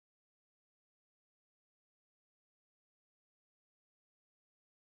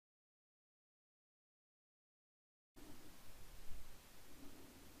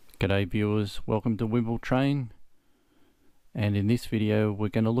G'day viewers, welcome to Wimble Train, and in this video we're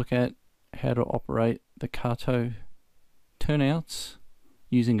going to look at how to operate the Kato turnouts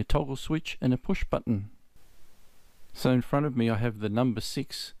using a toggle switch and a push button. So in front of me I have the number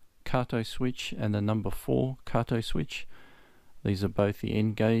 6 Kato switch and the number 4 Kato switch. These are both the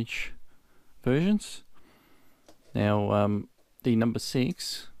N gauge versions. Now the number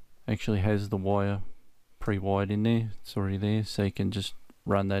 6 actually has the wire pre-wired in there, it's already there, so you can just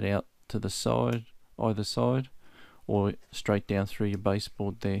run that out to the side, either side, or straight down through your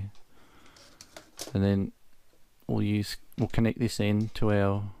baseboard there. And then we'll connect this end to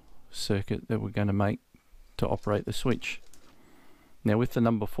our circuit that we're going to make to operate the switch. Now with the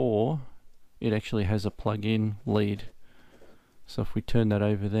number 4, it actually has a plug-in lead. So if we turn that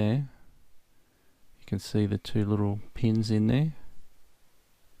over there, you can see the two little pins in there.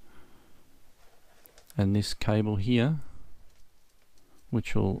 And this cable here,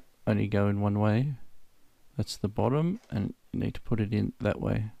 which will only go in one way, that's the bottom, and you need to put it in that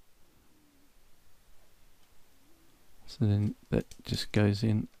way. So then that just goes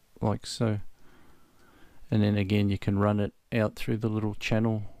in like so, and then again you can run it out through the little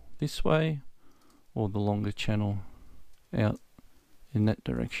channel this way, or the longer channel out in that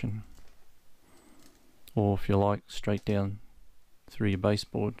direction, or if you like straight down through your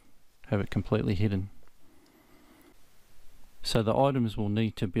baseboard, have it completely hidden. So the items we'll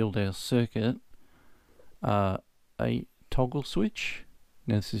need to build our circuit are a toggle switch.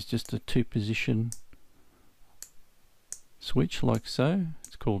 Now this is just a 2-position switch like so.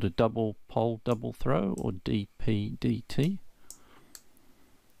 It's called a double pole double throw, or DPDT.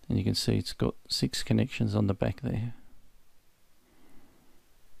 And you can see it's got 6 connections on the back there.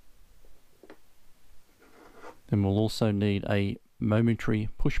 Then we'll also need a momentary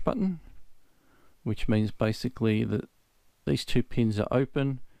push button, which means basically that these 2 pins are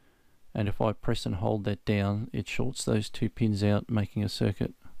open, and if I press and hold that down, it shorts those 2 pins out, making a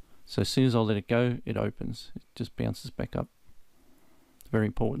circuit. So as soon as I let it go, it opens. It just bounces back up. It's very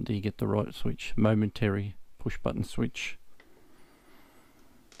important that you get the right switch. Momentary push button switch.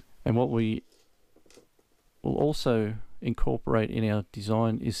 And what we will also incorporate in our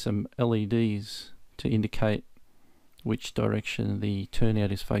design is some LEDs to indicate which direction the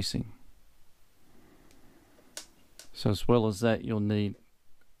turnout is facing. So as well as that, you'll need,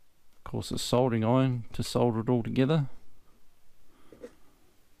 of course, a soldering iron to solder it all together,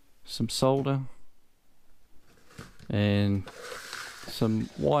 some solder, and some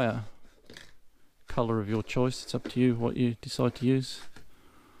wire, color of your choice. It's up to you what you decide to use.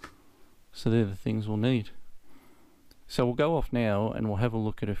 So they're the things we'll need. So we'll go off now and we'll have a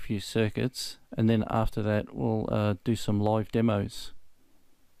look at a few circuits, and then after that we'll do some live demos.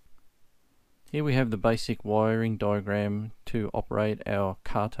 Here we have the basic wiring diagram to operate our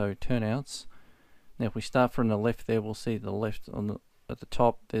Kato turnouts. Now if we start from the left there, we'll see the left at the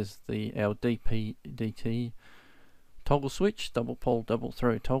top there's our DPDT toggle switch, double pole double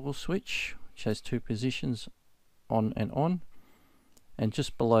throw toggle switch, which has 2 positions, on and on. And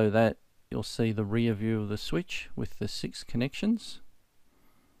just below that you'll see the rear view of the switch with the 6 connections.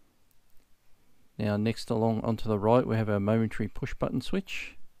 Now next along onto the right we have our momentary push button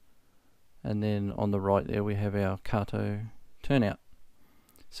switch. And then on the right there we have our Kato turnout.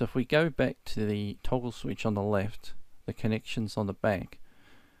 So if we go back to the toggle switch on the left, the connections on the back,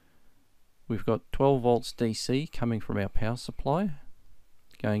 we've got 12 volts DC coming from our power supply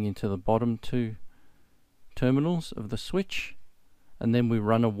going into the bottom 2 terminals of the switch, and then we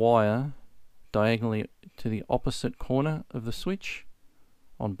run a wire diagonally to the opposite corner of the switch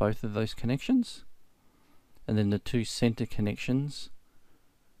on both of those connections, and then the 2 center connections,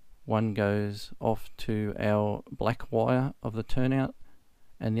 one goes off to our black wire of the turnout,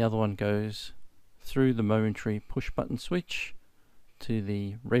 and the other one goes through the momentary push button switch to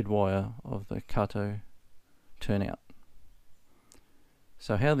the red wire of the Kato turnout.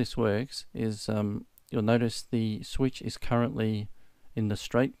 So how this works is you'll notice the switch is currently in the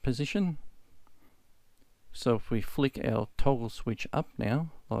straight position. So if we flick our toggle switch up now,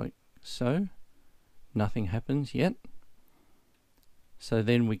 like so, nothing happens yet. So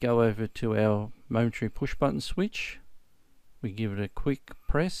then we go over to our momentary push button switch, we give it a quick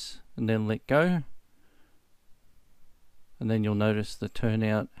press and then let go, and then you'll notice the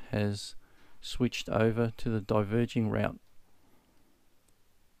turnout has switched over to the diverging route.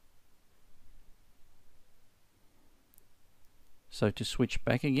 So to switch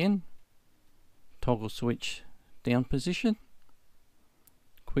back again, toggle switch down position,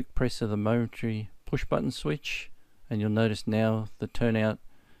 quick press of the momentary push button switch, and you'll notice now the turnout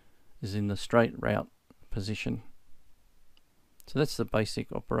is in the straight route position. So that's the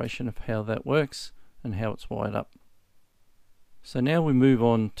basic operation of how that works and how it's wired up. So now we move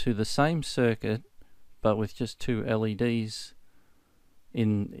on to the same circuit but with just two LEDs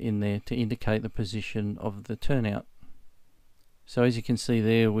in there to indicate the position of the turnout. So as you can see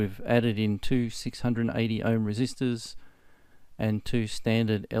there, we've added in two 680 ohm resistors and two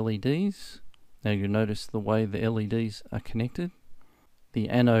standard LEDs. Now you'll notice the way the LEDs are connected. The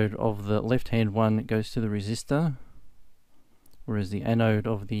anode of the left hand one goes to the resistor, whereas the anode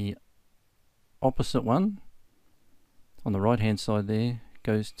of the opposite one on the right hand side there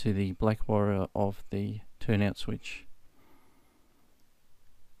goes to the black wire of the turnout switch.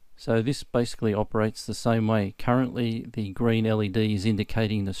 So this basically operates the same way. Currently the green LED is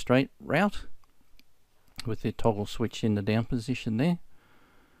indicating the straight route with the toggle switch in the down position there.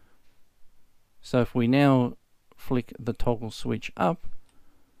 So if we now flick the toggle switch up,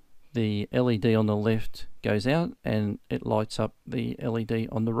 the LED on the left goes out and it lights up the LED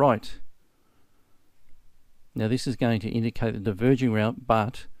on the right. Now this is going to indicate the diverging route,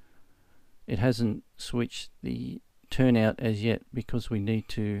 but it hasn't switched the turnout as yet because we need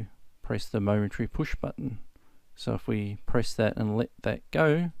to press the momentary push button. So if we press that and let that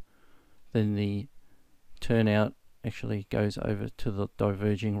go, then the turnout actually goes over to the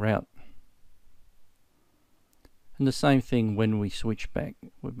diverging route. And the same thing when we switch back.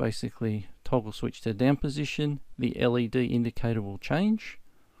 We basically toggle switch to down position, the LED indicator will change,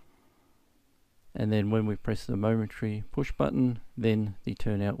 and then when we press the momentary push button, then the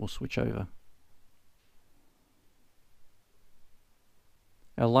turnout will switch over.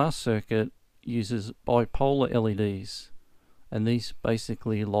 Our last circuit uses bipolar LEDs, and these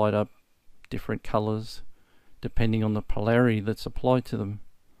basically light up different colors depending on the polarity that's applied to them.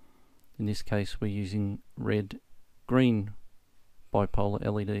 In this case we're using red-green bipolar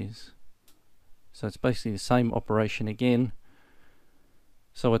LEDs. So it's basically the same operation again.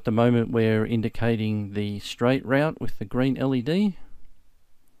 So at the moment we're indicating the straight route with the green LED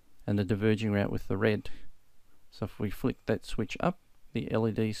and the diverging route with the red. So if we flick that switch up, the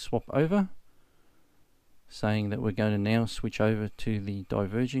LEDs swap over, saying that we're going to now switch over to the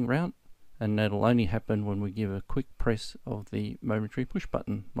diverging route, and that'll only happen when we give a quick press of the momentary push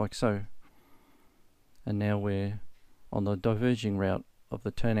button, like so. And now we're on the diverging route of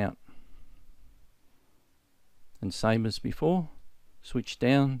the turnout. And same as before, switch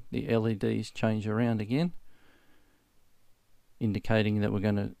down, the LEDs change around again, indicating that we're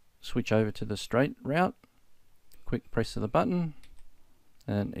going to switch over to the straight route. Quick press of the button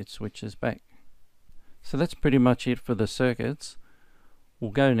and it switches back. So that's pretty much it for the circuits.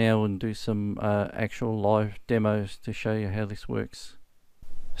 We'll go now and do some actual live demos to show you how this works.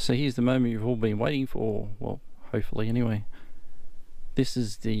 So here's the moment you've all been waiting for, well, hopefully anyway. This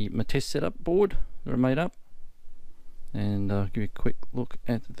is the my test setup board that I made up, and I'll give you a quick look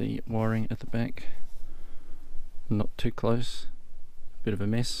at the wiring at the back. Not too close, bit of a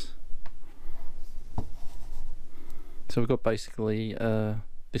mess. So we've got basically,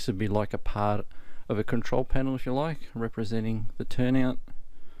 this would be like a part of a control panel if you like, representing the turnout,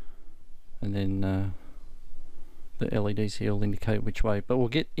 and then the LEDs here will indicate which way, but we'll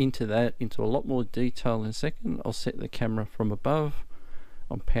get into that into a lot more detail in a second. I'll set the camera from above.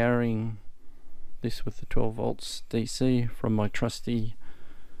 I'm powering this with the 12 volts DC from my trusty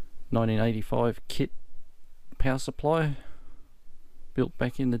 1985 kit power supply, built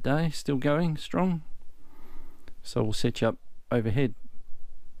back in the day, still going strong. So we'll set you up overhead.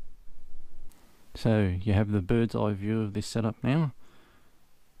 So you have the bird's eye view of this setup now.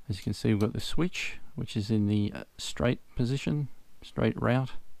 As you can see, we've got the switch, which is in the straight position, straight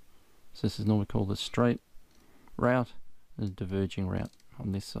route. So this is normally called the straight route, and the diverging route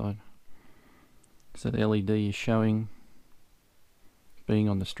on this side. So the LED is showing being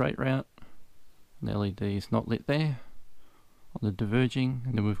on the straight route, and the LED is not lit there on the diverging,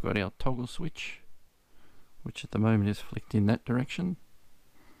 and then we've got our toggle switch, which at the moment is flicked in that direction,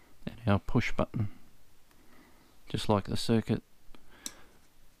 and our push button, just like the circuit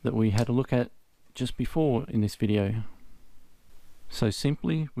that we had a look at just before in this video. So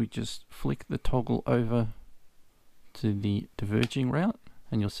simply we just flick the toggle over to the diverging route,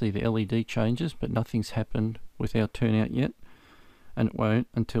 and you'll see the LED changes, but nothing's happened with our turnout yet, and it won't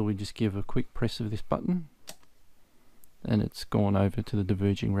until we just give a quick press of this button and it's gone over to the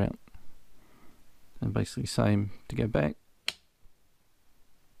diverging route. And basically same to go back,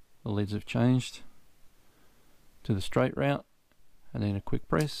 the LEDs have changed to the straight route, and then a quick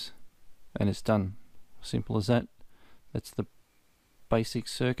press and it's done. Simple as that. That's the basic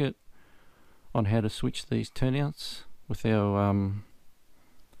circuit on how to switch these turnouts with our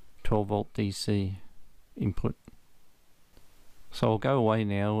 12 volt DC input. So I'll go away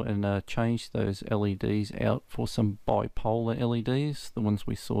now and change those LEDs out for some bipolar LEDs, the ones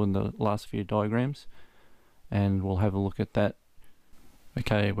we saw in the last few diagrams, and we'll have a look at that.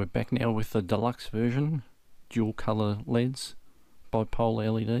 Okay, we're back now with the deluxe version, dual color LEDs,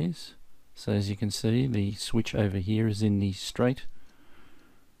 bipolar LEDs. So as you can see, the switch over here is in the straight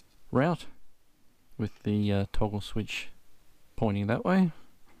route with the toggle switch pointing that way.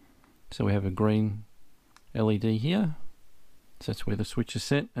 So we have a green LED here, so that's where the switch is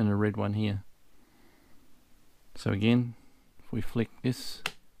set, and a red one here. So again, if we flick this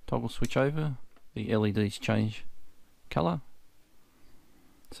toggle switch over, the LEDs change color.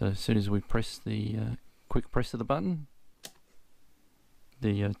 So as soon as we press the quick press of the button,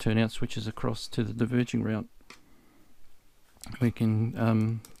 the turnout switches across to the diverging route. We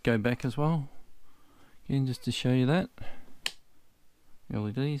can go back as well, again just to show you that.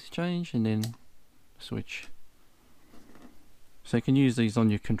 LEDs change and then switch. So you can use these on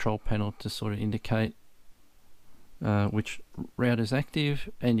your control panel to sort of indicate which route is active,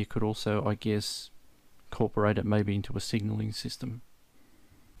 and you could also, I guess, incorporate it maybe into a signaling system.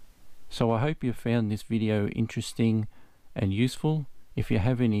 So I hope you found this video interesting and useful. If you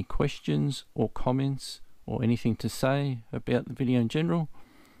have any questions or comments or anything to say about the video in general,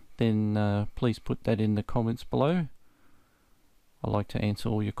 then please put that in the comments below. I like to answer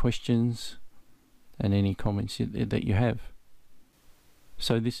all your questions and any comments that you have.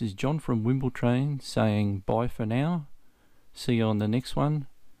 So this is John from Wimbletrain saying bye for now. See you on the next one.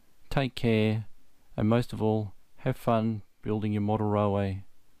 Take care, and most of all, have fun building your model railway.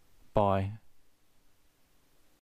 Bye.